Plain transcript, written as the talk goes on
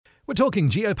We're talking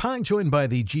Geopark, joined by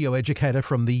the geoeducator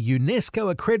from the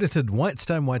UNESCO-accredited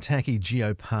Whitestone Waitaki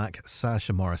Geopark,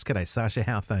 Sasha Morris. G'day, Sasha.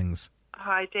 How are things?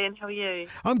 Hi, Dan. How are you?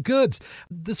 I'm good.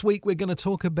 This week we're going to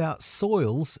talk about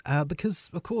soils because,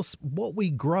 of course, what we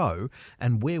grow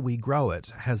and where we grow it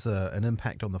has an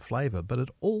impact on the flavour, but it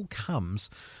all comes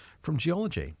from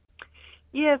geology.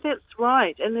 Yeah, that's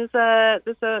right. And there's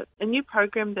a new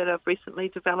program that I've recently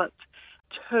developed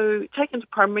to take into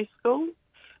primary school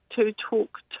to talk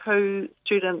to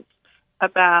students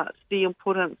about the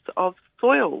importance of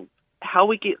soils, how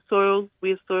we get soils,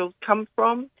 where soils come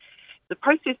from, the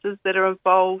processes that are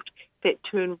involved that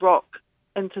turn rock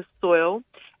into soil.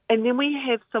 And then we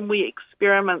have some wee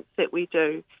experiments that we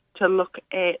do to look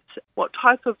at what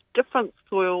type of different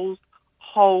soils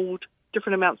hold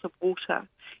different amounts of water.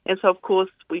 And so, of course,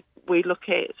 we look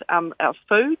at our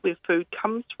food, where food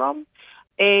comes from.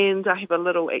 And I have a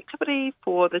little activity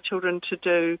for the children to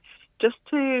do just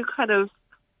to kind of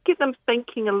get them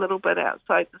thinking a little bit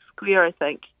outside the square, I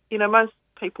think. You know, most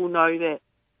people know that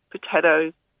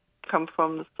potatoes come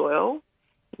from the soil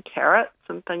and carrots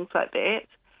and things like that.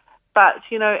 But,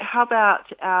 you know, how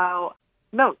about our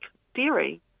milk,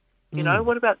 dairy? You know,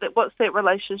 what about that? What's that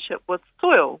relationship with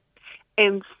soil?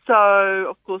 And so,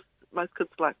 of course, most kids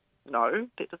are like, no,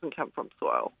 that doesn't come from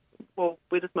soil. Well,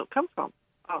 where does milk come from?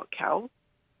 Oh, cows.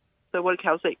 So what do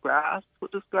cows eat? Grass.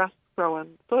 What does grass grow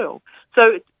in soil?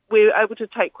 So we're able to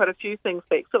take quite a few things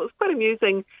back. So it was quite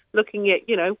amusing looking at,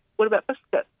 you know, what about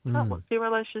biscuits? Oh, what's their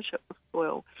relationship with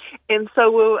soil? And so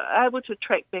we were able to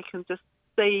track back and just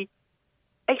see,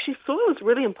 actually, soil is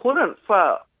really important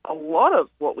for a lot of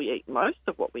what we eat, most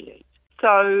of what we eat.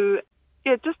 So,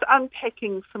 yeah, just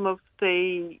unpacking some of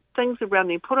the things around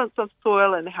the importance of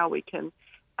soil and how we can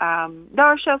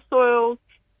nourish our soils,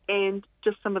 and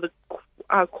just some of the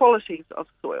qualities of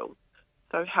soil.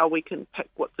 So how we can pick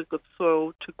what's a good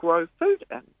soil to grow food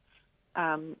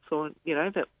in. So, you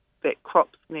know, that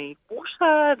crops need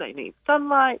water, they need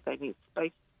sunlight, they need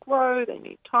space to grow, they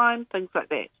need time, things like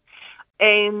that.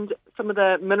 And some of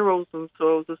the minerals in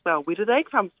soils as well, where do they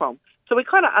come from? So we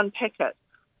kind of unpack it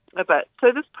a bit.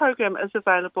 So this program is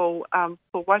available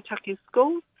for Waitaki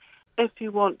schools. If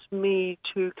you want me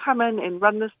to come in and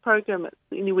run this program, it's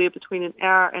anywhere between an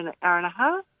hour and a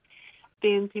half,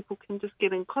 then people can just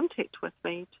get in contact with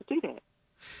me to do that.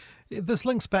 This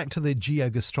links back to the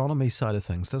geogastronomy side of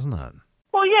things, doesn't it?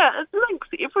 Well, yeah, it links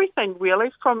everything really,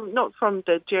 not from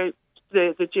the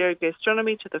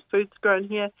geogastronomy to the foods grown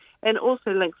here, and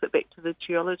also links it back to the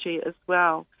geology as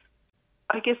well.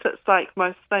 I guess it's like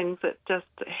most things, it just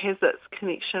has its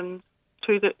connection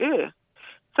to the earth.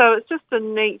 So it's just a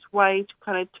neat way to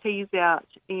kind of tease out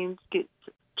and get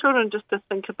children just to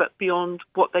think a bit beyond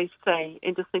what they see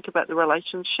and just think about the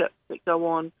relationships that go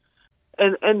on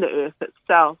in the earth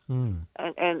itself and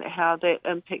how that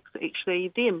impacts actually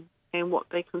them and what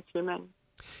they're consuming.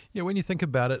 Yeah, when you think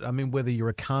about it, I mean, whether you're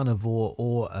a carnivore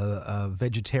or a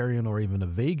vegetarian or even a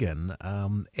vegan,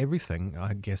 everything,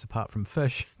 I guess, apart from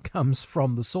fish, comes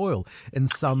from the soil in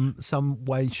some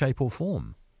way, shape or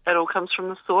form. It all comes from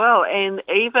the soil. And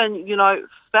even, you know,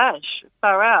 fish,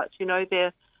 far out, you know,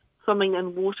 they're swimming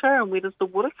in water. And where does the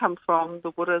water come from? The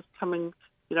water is coming,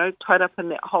 you know, tied up in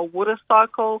that whole water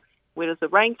cycle. Where does the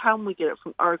rain come? We get it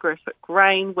from orographic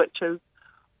rain, which is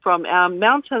from our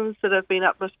mountains that have been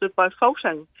uplifted by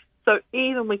faulting. So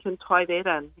even we can tie that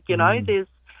in. You know,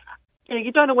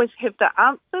 you don't always have the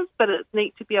answers, but it's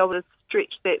neat to be able to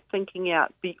stretch that thinking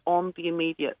out beyond the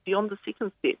immediate, beyond the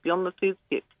second step, beyond the third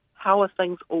step. How are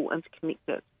things all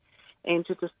interconnected? And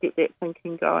to just get that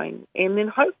thinking going. And then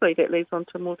hopefully that leads on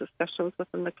to more discussions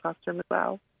within the classroom as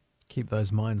well. Keep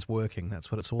those minds working.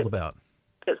 That's what it's all about.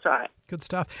 That's right. Good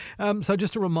stuff. So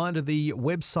just a reminder, the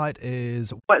website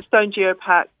is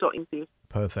whitestonegeopark.nz.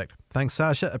 Perfect. Thanks,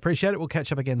 Sasha. Appreciate it. We'll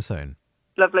catch up again soon.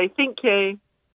 Lovely. Thank you.